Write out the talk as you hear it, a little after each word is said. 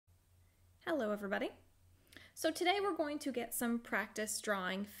Hello everybody. So today we're going to get some practice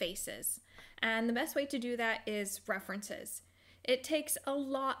drawing faces. And the best way to do that is references. It takes a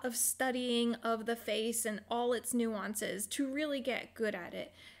lot of studying of the face and all its nuances to really get good at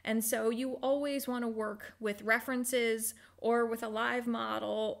it. And so you always want to work with references or with a live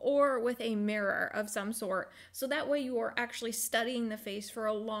model or with a mirror of some sort. So that way you are actually studying the face for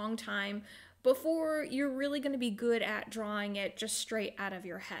a long time before you're really going to be good at drawing it just straight out of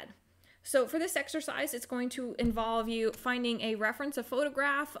your head. So for this exercise, it's going to involve you finding a reference, a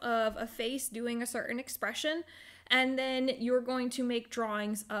photograph of a face doing a certain expression, and then you're going to make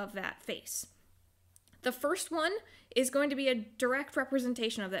drawings of that face. The first one is going to be a direct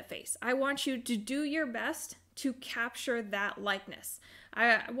representation of that face. I want you to do your best to capture that likeness.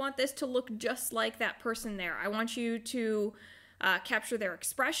 I want this to look just like that person there. I want you to capture their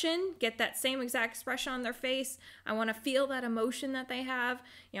expression, get that same exact expression on their face. I want to feel that emotion that they have.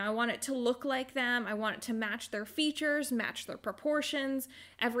 I want it to look like them. I want it to match their features, match their proportions,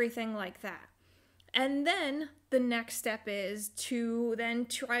 everything like that. And then the next step is to then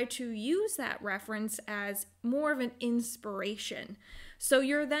try to use that reference as more of an inspiration. So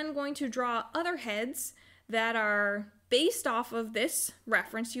you're then going to draw other heads that are based off of this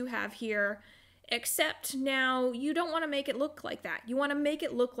reference you have here, except now you don't want to make it look like that. You want to make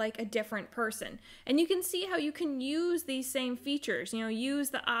it look like a different person. And you can see how you can use these same features, use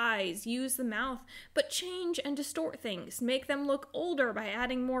the eyes, use the mouth, but change and distort things. Make them look older by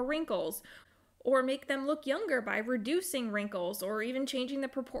adding more wrinkles, or make them look younger by reducing wrinkles, or even changing the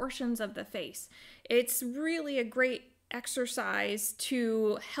proportions of the face. It's really a great exercise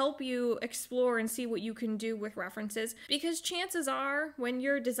to help you explore and see what you can do with references, because chances are when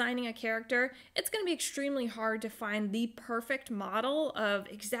you're designing a character, it's going to be extremely hard to find the perfect model of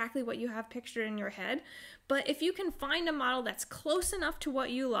exactly what you have pictured in your head. But if you can find a model that's close enough to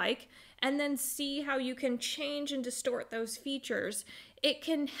what you like and then see how you can change and distort those features, it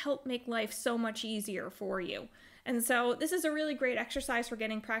can help make life so much easier for you. And so this is a really great exercise for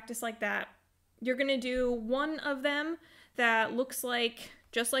getting practice like that. You're going to do one of them that looks like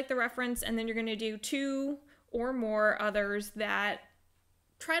just like the reference, and then you're going to do two or more others that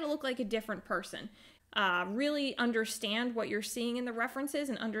try to look like a different person. Really understand what you're seeing in the references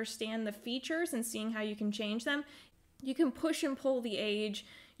and understand the features and seeing how you can change them. You can push and pull the age.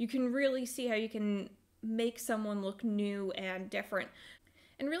 You can really see how you can make someone look new and different.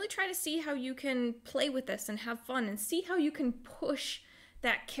 And really try to see how you can play with this and have fun and see how you can push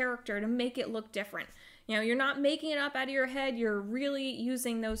that character to make it look different. You're not making it up out of your head, you're really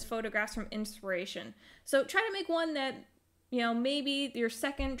using those photographs from inspiration. So try to make one that, maybe your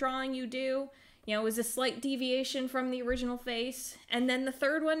second drawing you do, is a slight deviation from the original face. And then the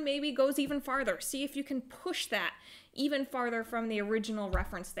third one maybe goes even farther. See if you can push that even farther from the original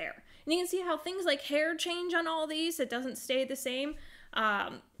reference there. And you can see how things like hair change on all these. It doesn't stay the same.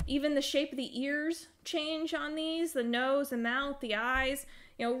 Even the shape of the ears change on these, the nose, the mouth, the eyes.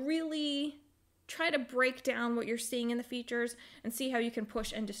 Really try to break down what you're seeing in the features and see how you can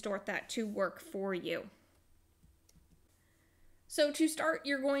push and distort that to work for you. So to start,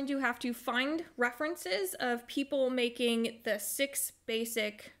 you're going to have to find references of people making the 6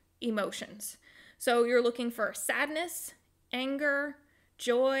 basic emotions. So you're looking for sadness, anger,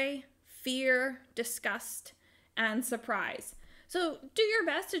 joy, fear, disgust, and surprise. So do your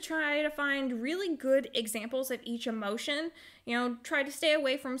best to try to find really good examples of each emotion. Try to stay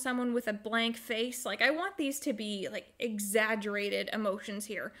away from someone with a blank face. Like, I want these to be like exaggerated emotions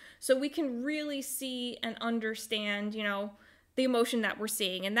here, so we can really see and understand, the emotion that we're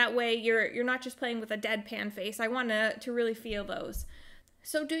seeing. And that way you're not just playing with a deadpan face. I want to really feel those.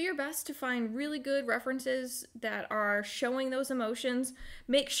 So do your best to find really good references that are showing those emotions.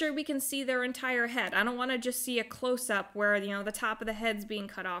 Make sure we can see their entire head. I don't want to just see a close-up where, the top of the head's being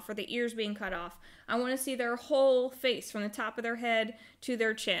cut off or the ears being cut off. I want to see their whole face from the top of their head to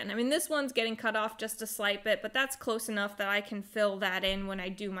their chin. I mean, this one's getting cut off just a slight bit, but that's close enough that I can fill that in when I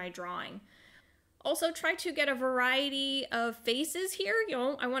do my drawing. Also, try to get a variety of faces here.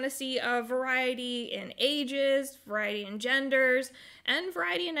 I want to see a variety in ages, variety in genders, and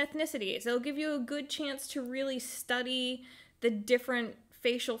variety in ethnicities. It'll give you a good chance to really study the different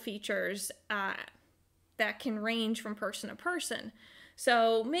facial features that can range from person to person.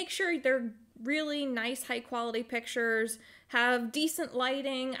 So make sure they're really nice, high-quality pictures, have decent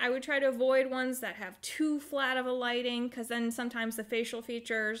lighting. I would try to avoid ones that have too flat of a lighting, because then sometimes the facial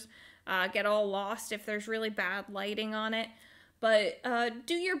features get all lost if there's really bad lighting on it. But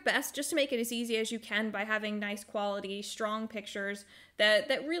do your best just to make it as easy as you can by having nice quality, strong pictures that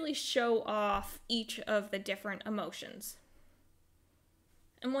really show off each of the different emotions.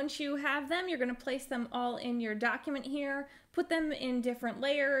 And once you have them, you're going to place them all in your document here, put them in different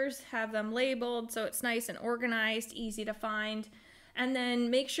layers, have them labeled so it's nice and organized, easy to find. And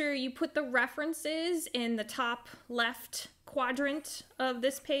then make sure you put the references in the top left quadrant of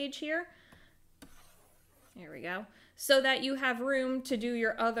this page here. There we go. So that you have room to do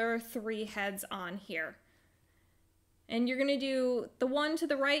your other 3 heads on here. And you're going to do, the one to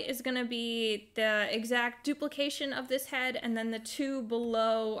the right is going to be the exact duplication of this head, and then the 2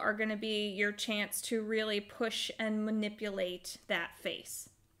 below are going to be your chance to really push and manipulate that face.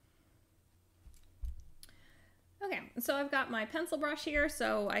 Okay, so I've got my pencil brush here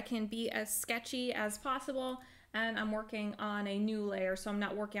so I can be as sketchy as possible, and I'm working on a new layer, so I'm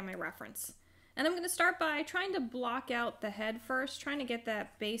not working on my reference. And I'm going to start by trying to block out the head first, trying to get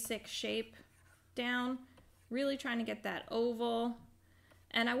that basic shape down. Really trying to get that oval.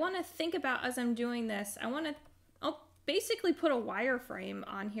 And I want to think about, as I'm doing this, I'll basically put a wireframe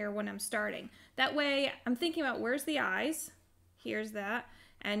on here when I'm starting. That way I'm thinking about where's the eyes, here's that,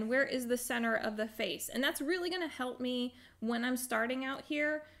 and where is the center of the face. And that's really going to help me when I'm starting out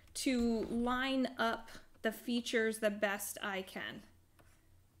here to line up the features the best I can.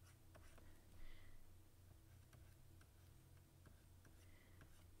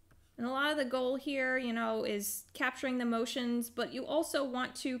 And a lot of the goal here, you know, is capturing the motions, but you also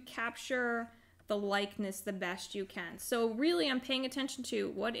want to capture the likeness the best you can. So really I'm paying attention to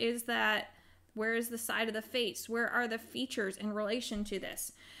what is that, where is the side of the face, where are the features in relation to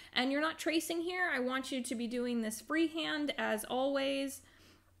this. And you're not tracing here, I want you to be doing this freehand as always,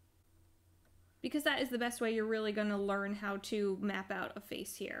 because that is the best way you're really going to learn how to map out a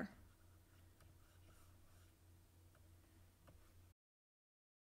face here.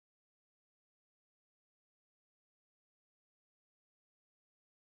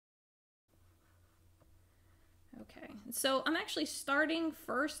 Okay, so I'm actually starting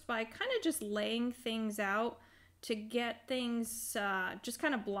first by kind of just laying things out to get things just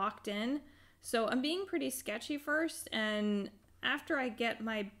kind of blocked in. So I'm being pretty sketchy first, and after I get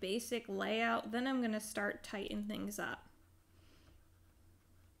my basic layout, then I'm going to start tightening things up.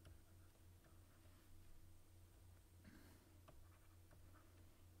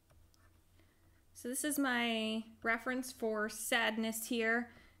 So this is my reference for sadness here.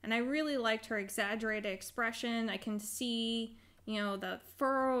 And I really liked her exaggerated expression. I can see, you know, the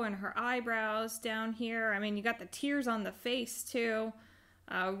furrow in her eyebrows down here. I mean, you got the tears on the face too,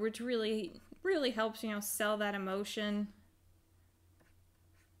 which really helps, you know, sell that emotion.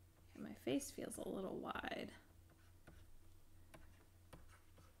 Okay, my face feels a little wide.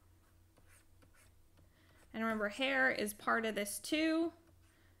 And remember, hair is part of this too.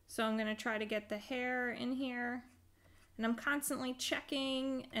 So I'm going to try to get the hair in here. And I'm constantly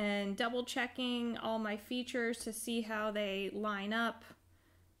checking and double checking all my features to see how they line up.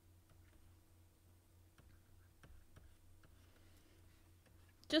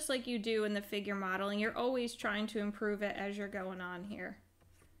 Just like you do in the figure modeling, you're always trying to improve it as you're going on here.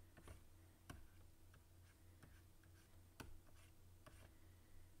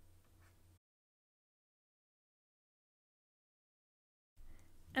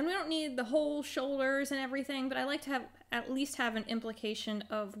 And we don't need the whole shoulders and everything, but I like to have at least have an implication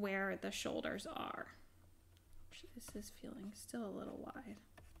of where the shoulders are. This is feeling still a little wide.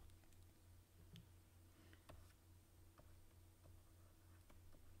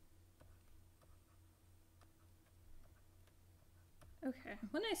 Okay,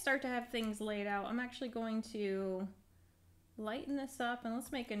 when I start to have things laid out, I'm actually going to lighten this up, and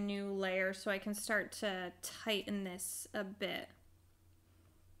let's make a new layer so I can start to tighten this a bit.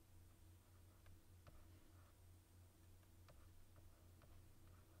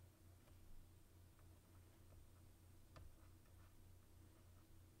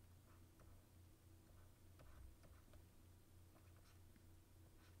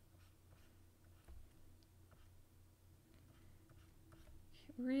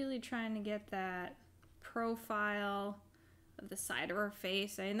 Really trying to get that profile of the side of her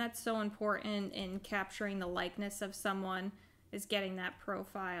face. I mean, that's so important in capturing the likeness of someone, is getting that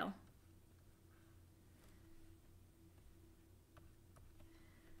profile.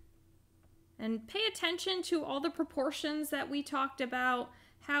 And pay attention to all the proportions that we talked about,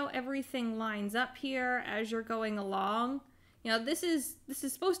 how everything lines up here as you're going along. You know, this is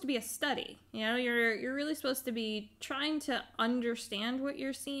supposed to be a study. You know, you're really supposed to be trying to understand what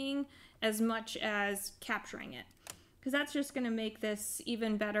you're seeing as much as capturing it. Because that's just going to make this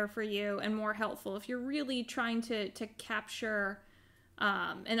even better for you and more helpful if you're really trying to capture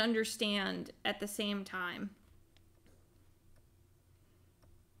and understand at the same time.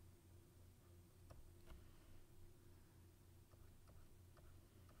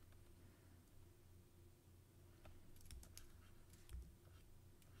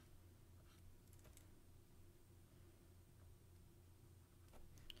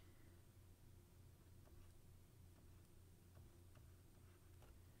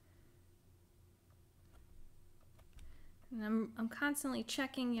 And I'm constantly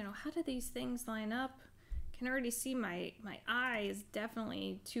checking, you know, how do these things line up? Can already see my eye is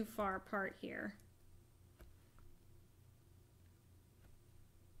definitely too far apart here.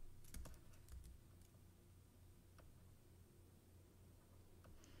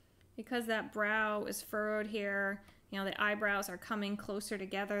 Because that brow is furrowed here, you know, the eyebrows are coming closer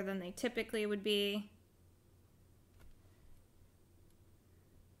together than they typically would be.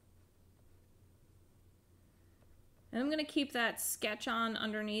 And I'm going to keep that sketch on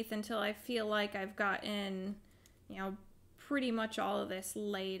underneath until I feel like I've gotten, you know, pretty much all of this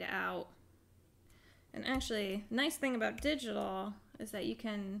laid out. And actually, nice thing about digital is that you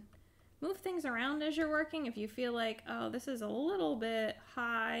can move things around as you're working if you feel like, oh, this is a little bit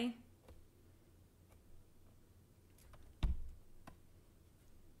high.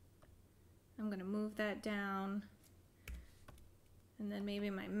 I'm going to move that down. And then maybe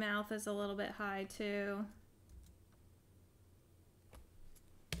my mouth is a little bit high too.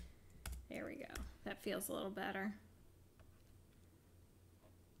 There we go. That feels a little better.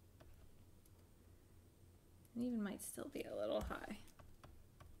 It even might still be a little high.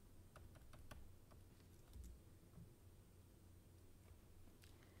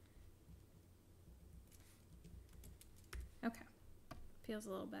 Okay, feels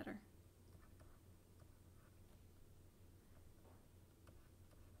a little better.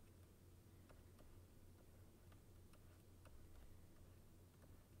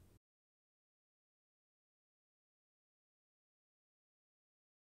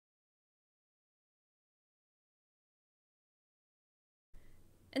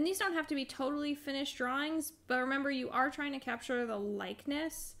 And these don't have to be totally finished drawings, but remember you are trying to capture the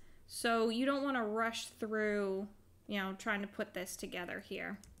likeness, so you don't want to rush through, you know, trying to put this together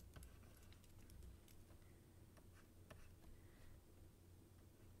here.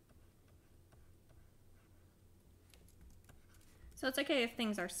 So it's okay if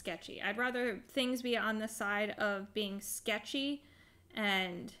things are sketchy. I'd rather things be on the side of being sketchy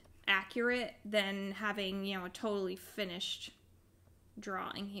and accurate than having, you know, a totally finished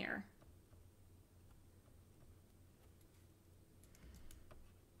drawing here.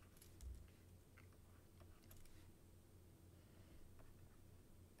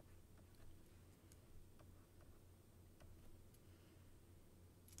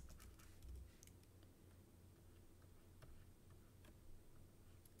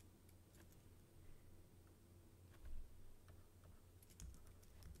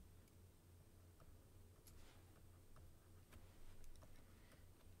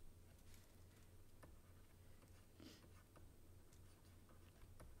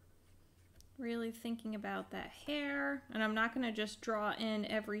 Really thinking about that hair, and I'm not going to just draw in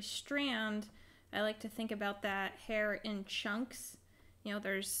every strand. I like to think about that hair in chunks. You know,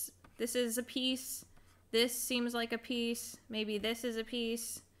 this is a piece, this seems like a piece, maybe this is a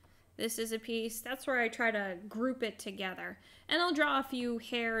piece, this is a piece. That's where I try to group it together. And I'll draw a few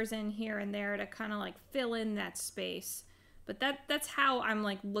hairs in here and there to kind of like fill in that space. But that's how I'm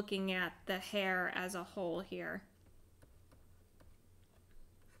like looking at the hair as a whole here.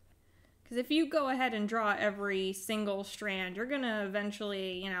 Because if you go ahead and draw every single strand, you're going to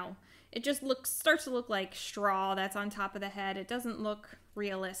eventually, you know, it just starts to look like straw that's on top of the head. It doesn't look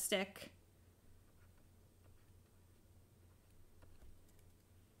realistic.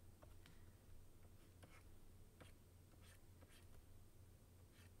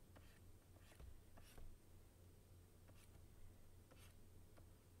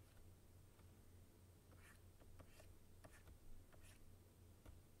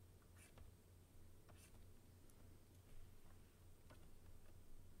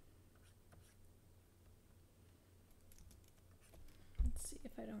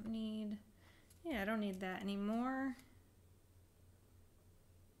 If I don't need, yeah, I don't need that anymore.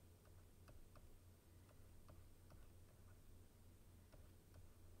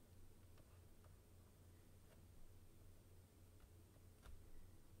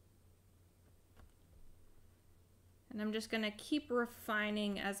 And I'm just going to keep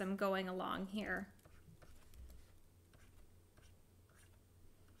refining as I'm going along here.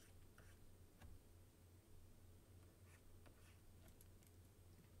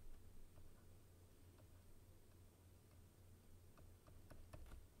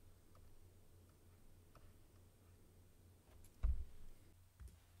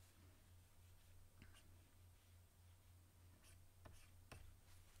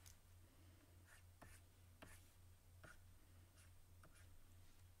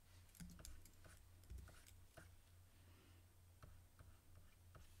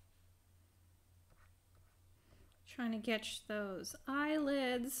 Trying to get those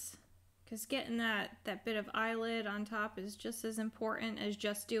eyelids because getting that bit of eyelid on top is just as important as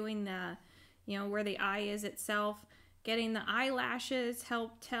just doing the, where the eye is itself. Getting the eyelashes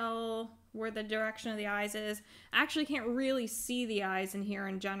help tell where the direction of the eyes is. I actually can't really see the eyes in here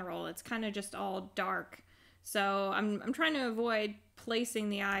in general. It's kind of just all dark. So I'm trying to avoid placing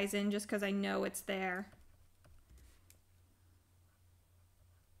the eyes in just because I know it's there.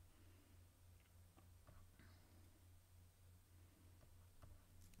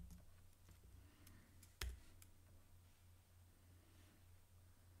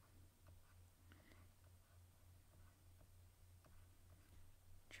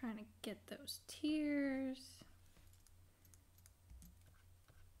 Trying to get those tears.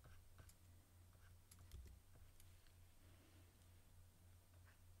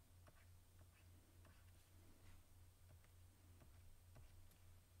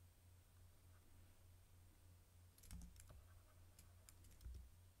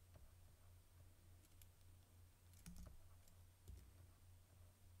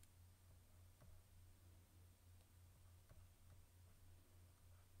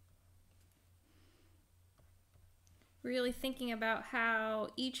 Really thinking about how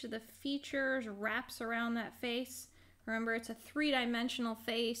each of the features wraps around that face. Remember, it's a three-dimensional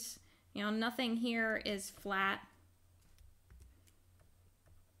face. Nothing here is flat.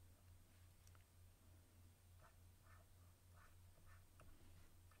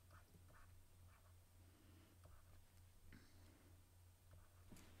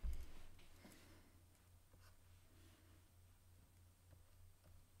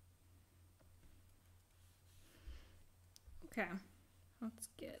 Okay, let's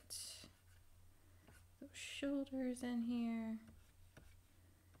get those shoulders in here.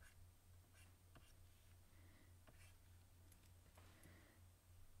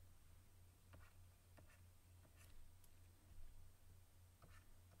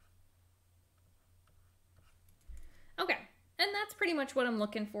 Okay, and that's pretty much what I'm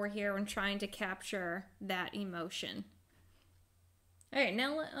looking for here when trying to capture that emotion. All right,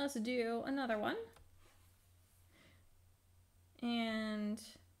 now let us do another one. And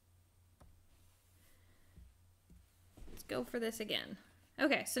let's go for this again.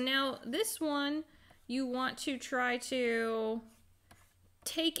 Okay, so now this one, you want to try to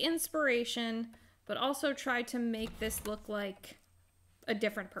take inspiration, but also try to make this look like a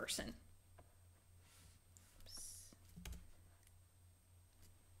different person.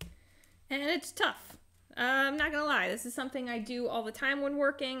 And it's tough. I'm not gonna lie, this is something I do all the time when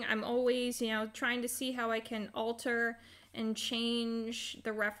working. I'm always, trying to see how I can alter and change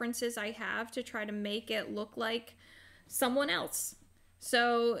the references I have to try to make it look like someone else.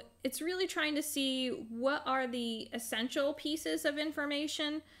 So it's really trying to see what are the essential pieces of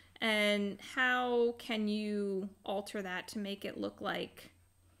information and how can you alter that to make it look like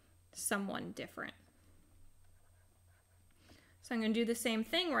someone different. So I'm going to do the same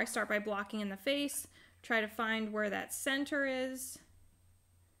thing where I start by blocking in the face, try to find where that center is.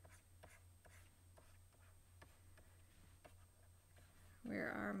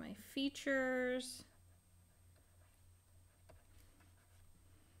 Where are my features?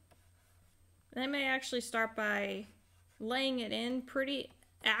 And I may actually start by laying it in pretty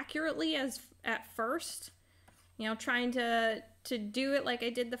accurately at first. Trying to do it like I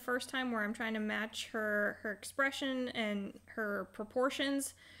did the first time where I'm trying to match her expression and her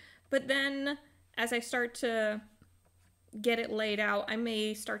proportions. But then as I start to get it laid out, I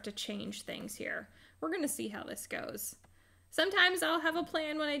may start to change things here. We're going to see how this goes. Sometimes I'll have a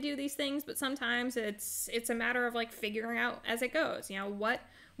plan when I do these things, but sometimes it's a matter of like figuring out as it goes,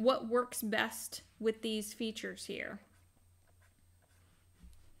 what works best with these features here.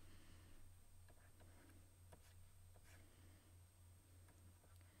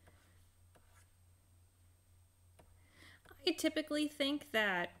 I typically think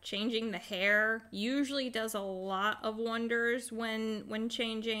that changing the hair usually does a lot of wonders when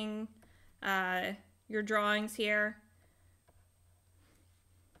changing your drawings here.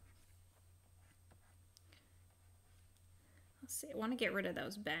 Let's see, I want to get rid of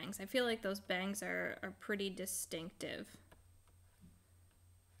those bangs. I feel like those bangs are pretty distinctive.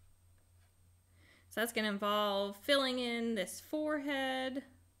 So that's going to involve filling in this forehead.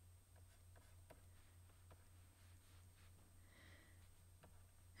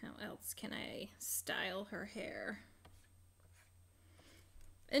 How else can I style her hair?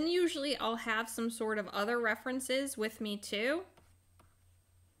 And usually I'll have some sort of other references with me too.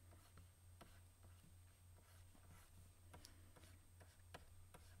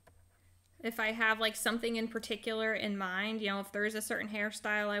 If I have like something in particular in mind, if there's a certain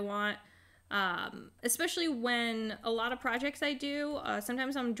hairstyle I want, Especially when a lot of projects I do,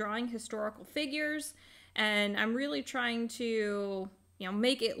 sometimes I'm drawing historical figures and I'm really trying to,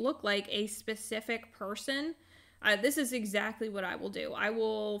 make it look like a specific person. This is exactly what I will do. I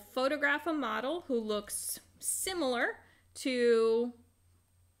will photograph a model who looks similar to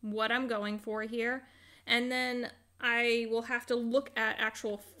what I'm going for here, and then I will have to look at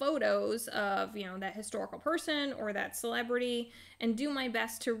actual photos of, that historical person or that celebrity and do my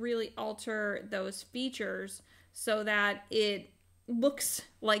best to really alter those features so that it looks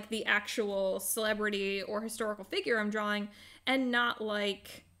like the actual celebrity or historical figure I'm drawing and not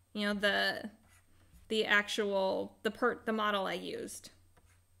like, the model I used.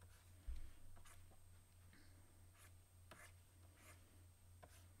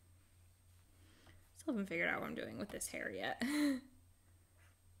 Still haven't figured out what I'm doing with this hair yet.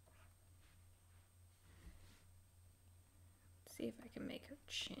 See if I can make her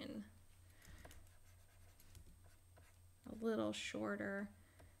chin a little shorter.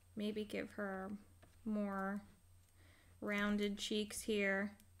 Maybe give her more rounded cheeks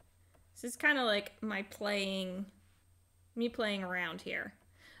here. This is kind of like me playing around here.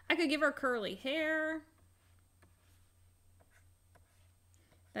 I could give her curly hair.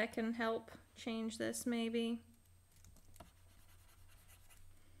 That can help change this maybe.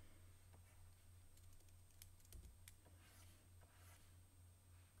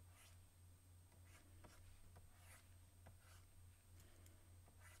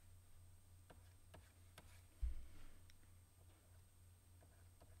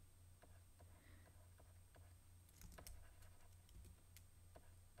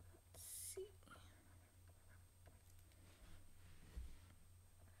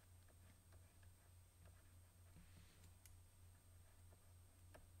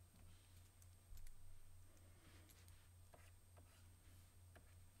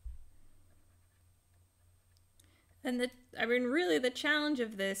 And really the challenge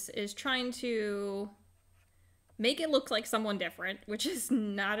of this is trying to make it look like someone different, which is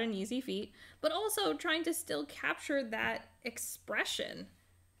not an easy feat, but also trying to still capture that expression.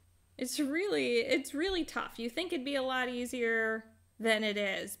 It's really tough. You think it'd be a lot easier than it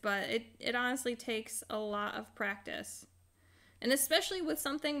is, but it honestly takes a lot of practice. And especially with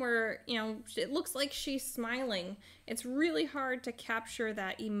something where, it looks like she's smiling, it's really hard to capture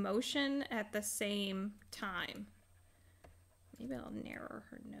that emotion at the same time. Maybe I'll narrow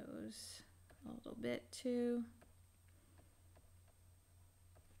her nose a little bit too.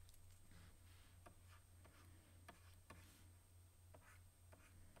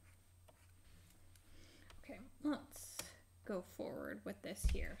 Okay, let's go forward with this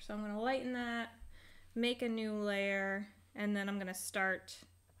here. So I'm going to lighten that, make a new layer, and then I'm going to start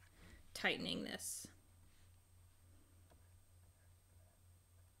tightening this.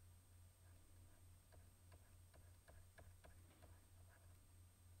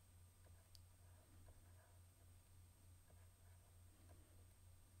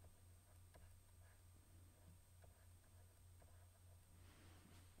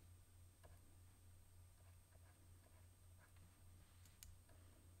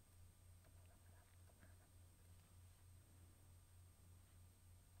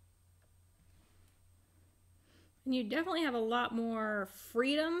 And you definitely have a lot more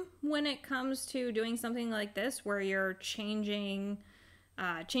freedom when it comes to doing something like this, where you're changing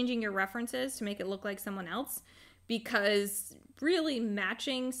your references to make it look like someone else, because really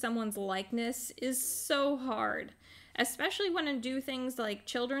matching someone's likeness is so hard, especially when I do things like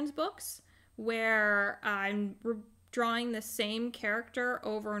children's books, where I'm drawing the same character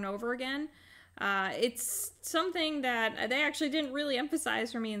over and over again. It's something that they actually didn't really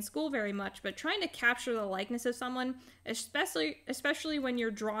emphasize for me in school very much, but trying to capture the likeness of someone, especially when you're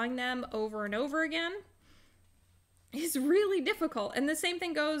drawing them over and over again, is really difficult. And the same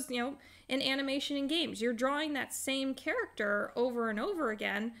thing goes, in animation and games. You're drawing that same character over and over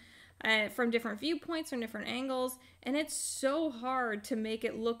again from different viewpoints, from different angles, and it's so hard to make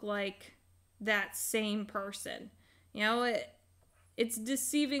it look like that same person. It's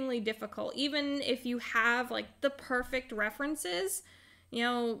deceivingly difficult. Even if you have like the perfect references,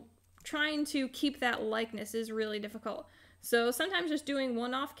 trying to keep that likeness is really difficult. So sometimes just doing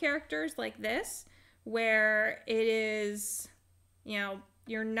one-off characters like this, where it is,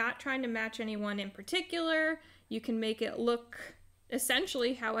 you're not trying to match anyone in particular, you can make it look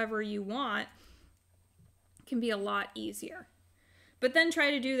essentially however you want, can be a lot easier. But then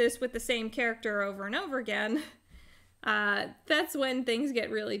try to do this with the same character over and over again. That's when things get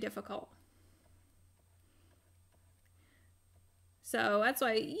really difficult. So that's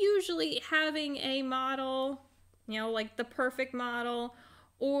why usually having a model, like the perfect model,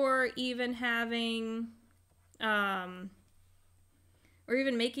 or even having, or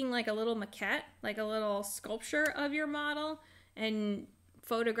even making like a little maquette, like a little sculpture of your model, and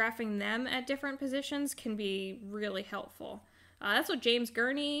photographing them at different positions can be really helpful. That's what James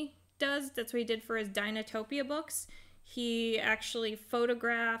Gurney does. That's what he did for his Dinotopia books. He actually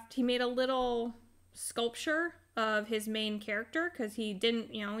photographed, he made a little sculpture of his main character because he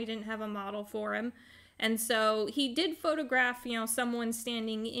didn't have a model for him. And so he did photograph, someone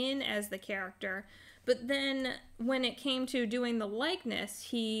standing in as the character. But then when it came to doing the likeness,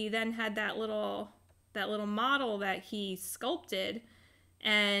 he then had that little model that he sculpted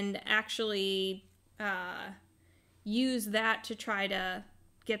and actually use that to try to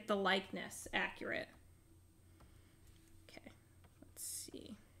get the likeness accurate. Okay, let's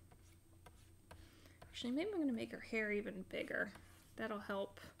see. Actually, maybe I'm going to make her hair even bigger. That'll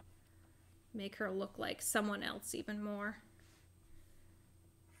help make her look like someone else even more.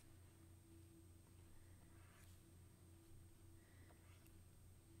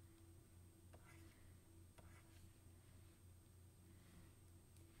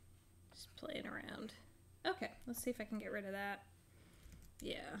 Just playing around. Okay, let's see if I can get rid of that.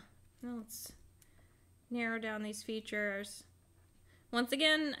 Yeah, now let's narrow down these features. Once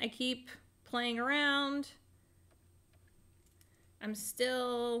again, I keep playing around. I'm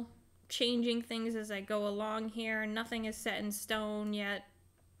still changing things as I go along here. Nothing is set in stone yet.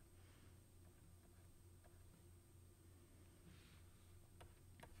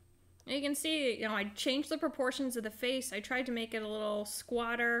 And you can see, I changed the proportions of the face. I tried to make it a little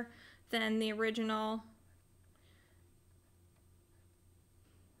squatter than the original.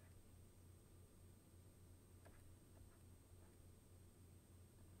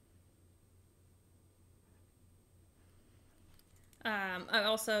 I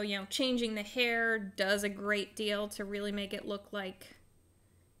also, changing the hair does a great deal to really make it look like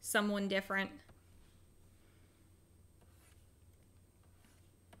someone different.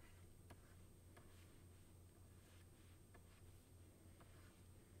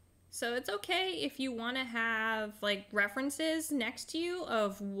 So it's okay if you want to have like references next to you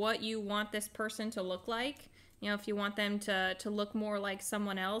of what you want this person to look like. If you want them to look more like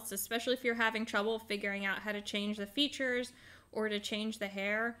someone else, especially if you're having trouble figuring out how to change the features or to change the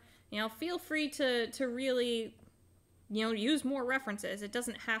hair, feel free to really, use more references. It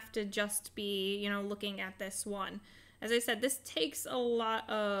doesn't have to just be, looking at this one. As I said, this takes a lot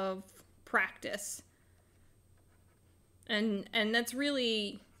of practice. And that's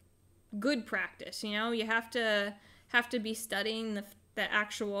really good practice, You have to be studying the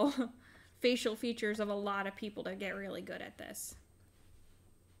actual facial features of a lot of people to get really good at this.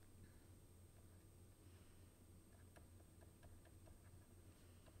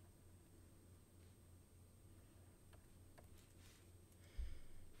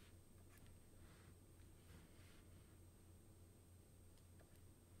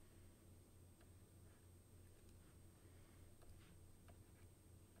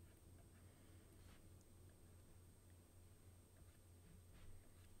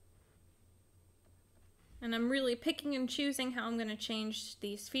 And I'm really picking and choosing how I'm going to change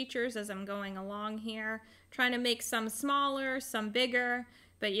these features as I'm going along here. Trying to make some smaller, some bigger.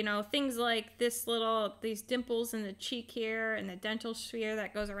 But, things like these dimples in the cheek here and the dental sphere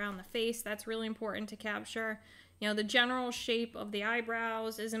that goes around the face, that's really important to capture. The general shape of the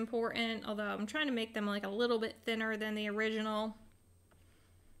eyebrows is important, although I'm trying to make them like a little bit thinner than the original.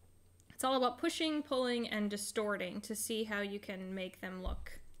 It's all about pushing, pulling, and distorting to see how you can make them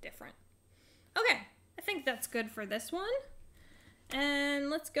look different. Okay. I think that's good for this one. And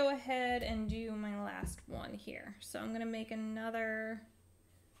let's go ahead and do my last one here. So I'm going to make another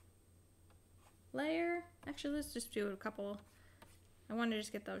layer. Actually, let's just do a couple. I want to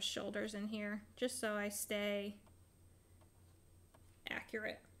just get those shoulders in here just so I stay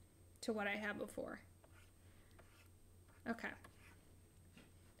accurate to what I had before. Okay.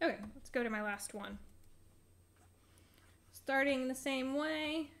 Okay, let's go to my last one. Starting the same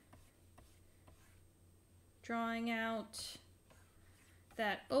way. Drawing out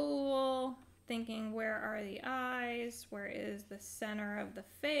that oval, thinking where are the eyes, where is the center of the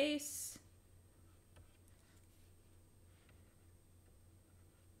face.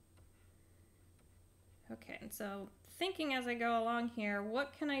 Okay, and so thinking as I go along here,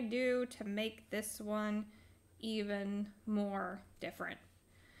 what can I do to make this one even more different?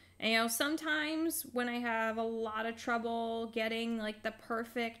 And sometimes when I have a lot of trouble getting like the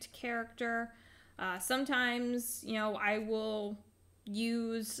perfect character, sometimes, I will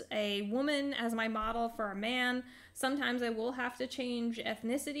use a woman as my model for a man. Sometimes I will have to change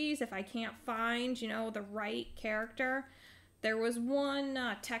ethnicities if I can't find, the right character. There was one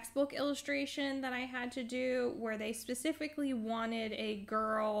textbook illustration that I had to do where they specifically wanted a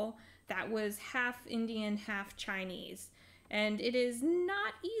girl that was half Indian, half Chinese. And it is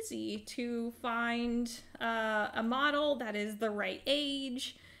not easy to find a model that is the right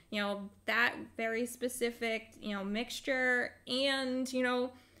age, that very specific, mixture,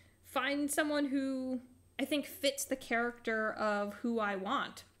 and, find someone who I think fits the character of who I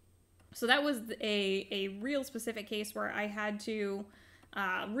want. So that was a real specific case where I had to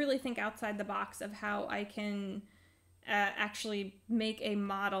really think outside the box of how I can actually make a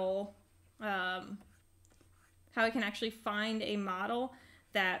model, how I can actually find a model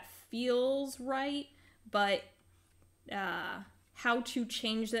that feels right, but how to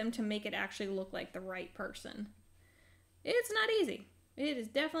change them to make it actually look like the right person. It's not easy. It is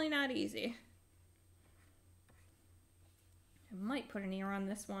definitely not easy. I might put an ear on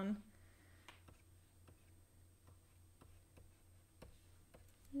this one.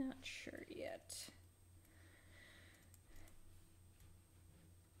 Not sure yet.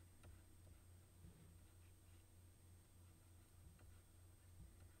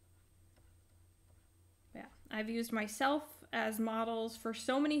 Yeah, I've used myself as models for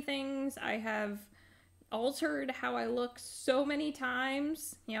so many things. I have altered how I look so many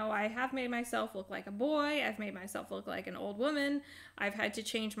times. I have made myself look like a boy. I've made myself look like an old woman. I've had to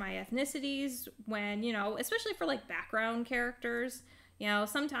change my ethnicities when, especially for like background characters.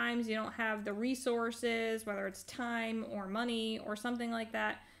 Sometimes you don't have the resources, whether it's time or money or something like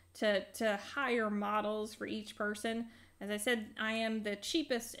that, to hire models for each person. As I said, I am the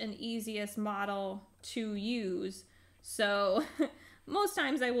cheapest and easiest model to use. So most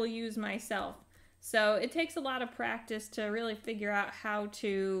times I will use myself. So it takes a lot of practice to really figure out how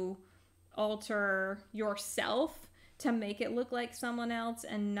to alter yourself to make it look like someone else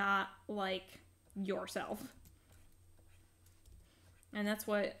and not like yourself. And that's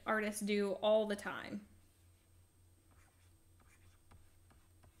what artists do all the time.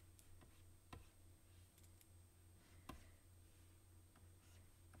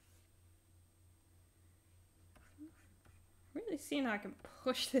 Really seeing how I can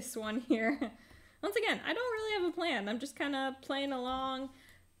push this one here. Once again, I don't really have a plan. I'm just kind of playing along,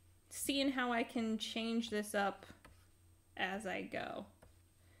 seeing how I can change this up as I go.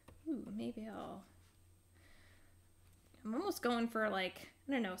 Ooh, maybe I'm almost going for like,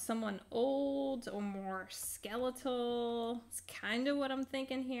 I don't know, someone old or more skeletal. It's kind of what I'm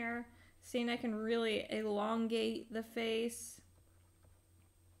thinking here. Seeing I can really elongate the face.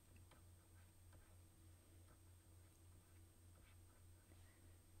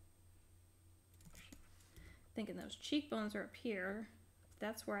 Thinking those cheekbones are up here.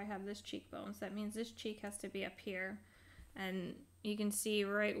 That's where I have this cheekbone. So that means this cheek has to be up here. And you can see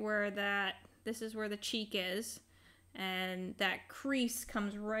right where this is where the cheek is. And that crease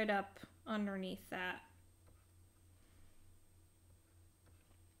comes right up underneath that.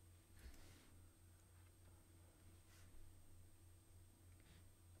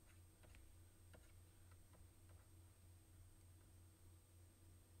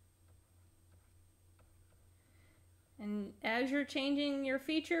 And as you're changing your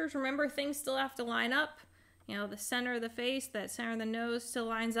features, remember things still have to line up. The center of the face, that center of the nose still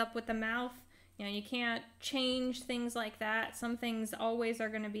lines up with the mouth. You can't change things like that. Some things always are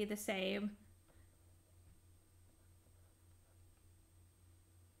going to be the same.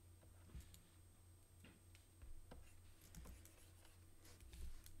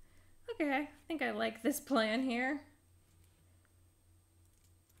 Okay, I think I like this plan here.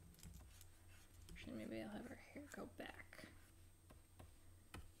 Actually, maybe I'll have her hair go back.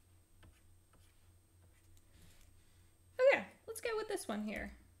 Okay, let's go with this one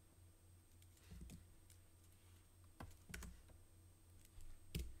here.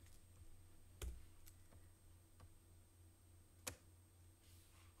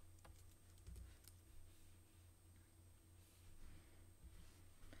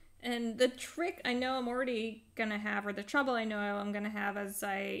 And the trick I know I'm already gonna have, or the trouble I know I'm gonna have as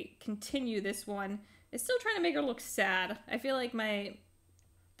I continue this one, is still trying to make her look sad. I feel like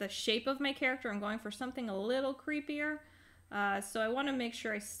the shape of my character, I'm going for something a little creepier. So I want to make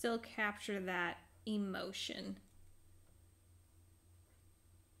sure I still capture that emotion.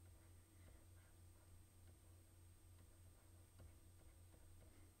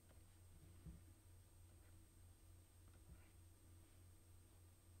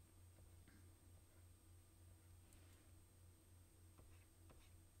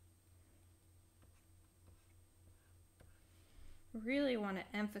 Really want to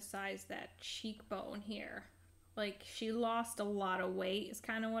emphasize that cheekbone here. Like, she lost a lot of weight is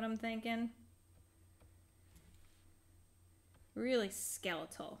kind of what I'm thinking. really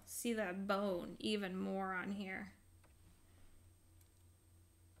skeletal. See that bone even more on here.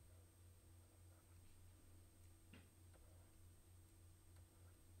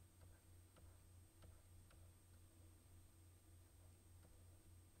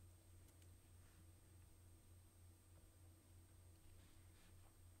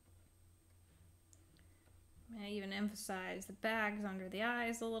 I even emphasize the bags under the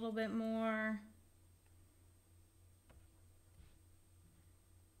eyes a little bit more.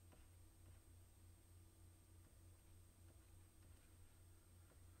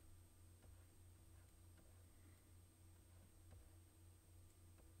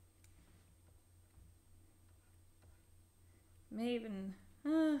 May even, I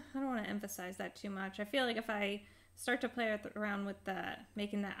don't want to emphasize that too much. I feel like if I start to play around with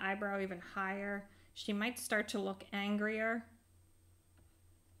making that eyebrow even higher, she might start to look angrier.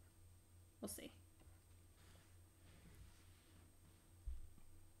 We'll see.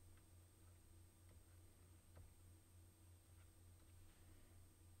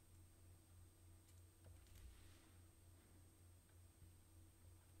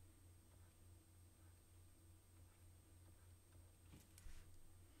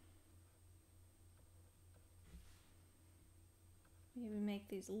 Maybe make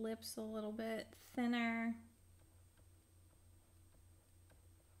these lips a little bit thinner.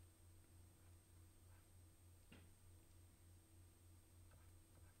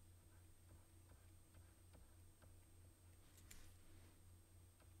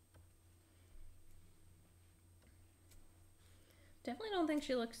 Definitely don't think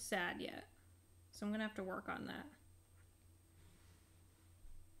she looks sad yet, so I'm gonna have to work on that.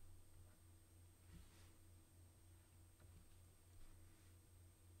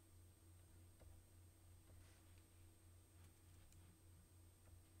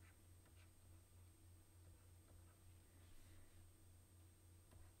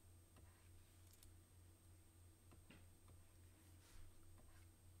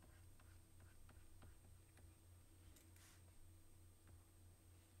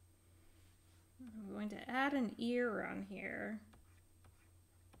 I'm going to add an ear on here.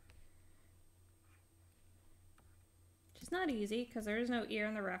 Which is not easy because there is no ear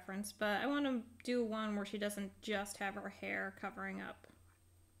in the reference, but I want to do one where she doesn't just have her hair covering up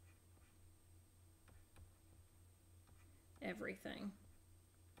everything.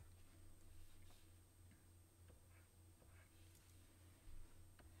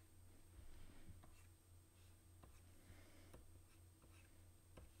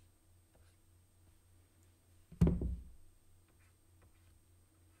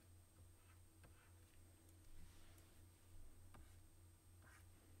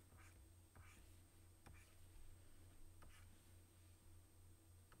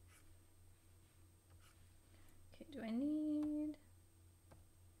 Do I need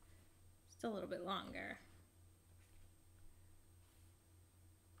just a little bit longer?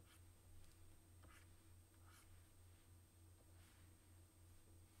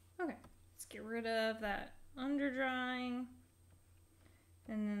 Okay, let's get rid of that under drawing,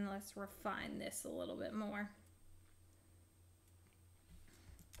 and then let's refine this a little bit more.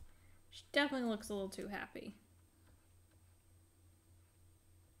 She definitely looks a little too happy.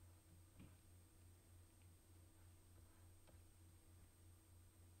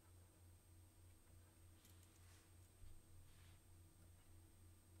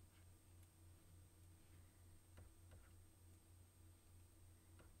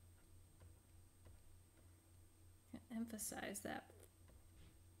 Emphasize that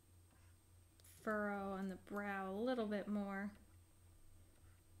furrow on the brow a little bit more.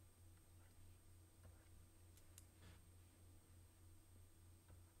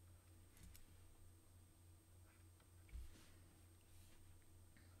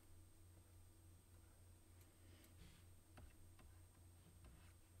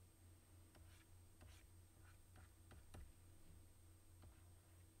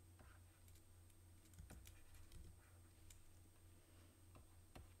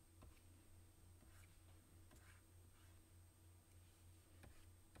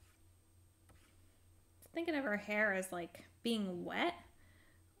 Thinking of her hair as like being wet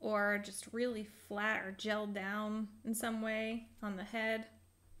or just really flat or gelled down in some way on the head.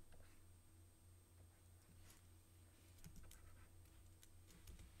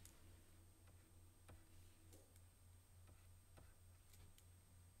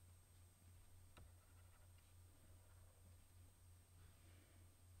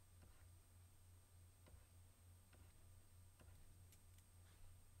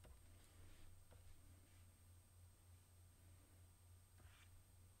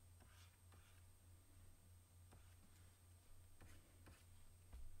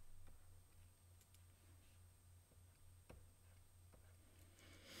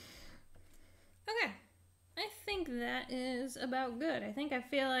 think that is about good. I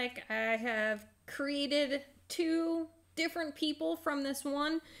feel like I have created two different people from this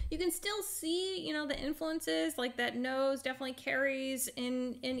one. You can still see, the influences, like that nose definitely carries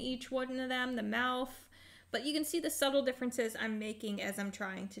in each one of them, the mouth, but you can see the subtle differences I'm making as I'm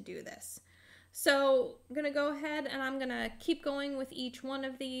trying to do this. So I'm going to go ahead and I'm going to keep going with each one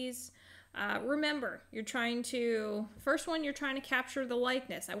of these. Remember, first one, you're trying to capture the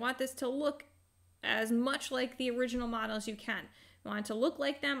likeness. I want this to look as much like the original model as you can. I want it to look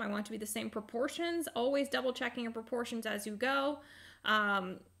like them. I want it to be the same proportions. Always double checking your proportions as you go.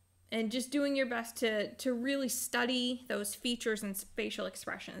 And just doing your best to really study those features and facial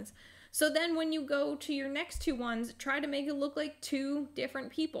expressions. So then when you go to your next two ones, try to make it look like two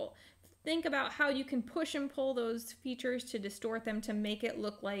different people. Think about how you can push and pull those features to distort them to make it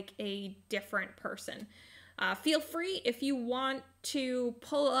look like a different person. Feel free if you want to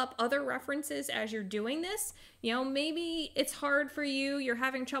pull up other references as you're doing this. Maybe it's hard for you, you're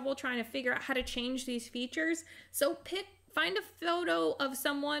having trouble trying to figure out how to change these features. So find a photo of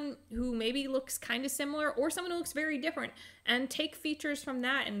someone who maybe looks kind of similar or someone who looks very different and take features from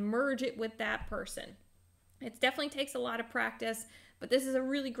that and merge it with that person. It definitely takes a lot of practice, but this is a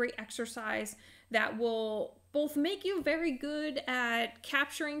really great exercise that will both make you very good at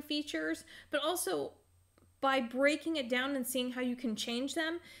capturing features, but also by breaking it down and seeing how you can change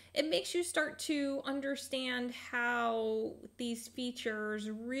them, it makes you start to understand how these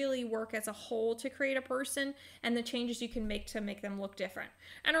features really work as a whole to create a person and the changes you can make to make them look different.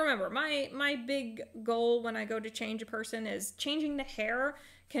 And remember, my big goal when I go to change a person is changing the hair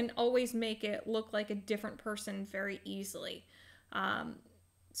can always make it look like a different person very easily.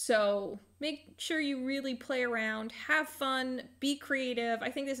 So make sure you really play around, have fun, be creative.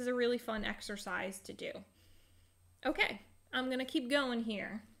 I think this is a really fun exercise to do. Okay, I'm gonna keep going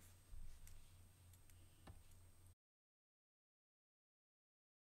here.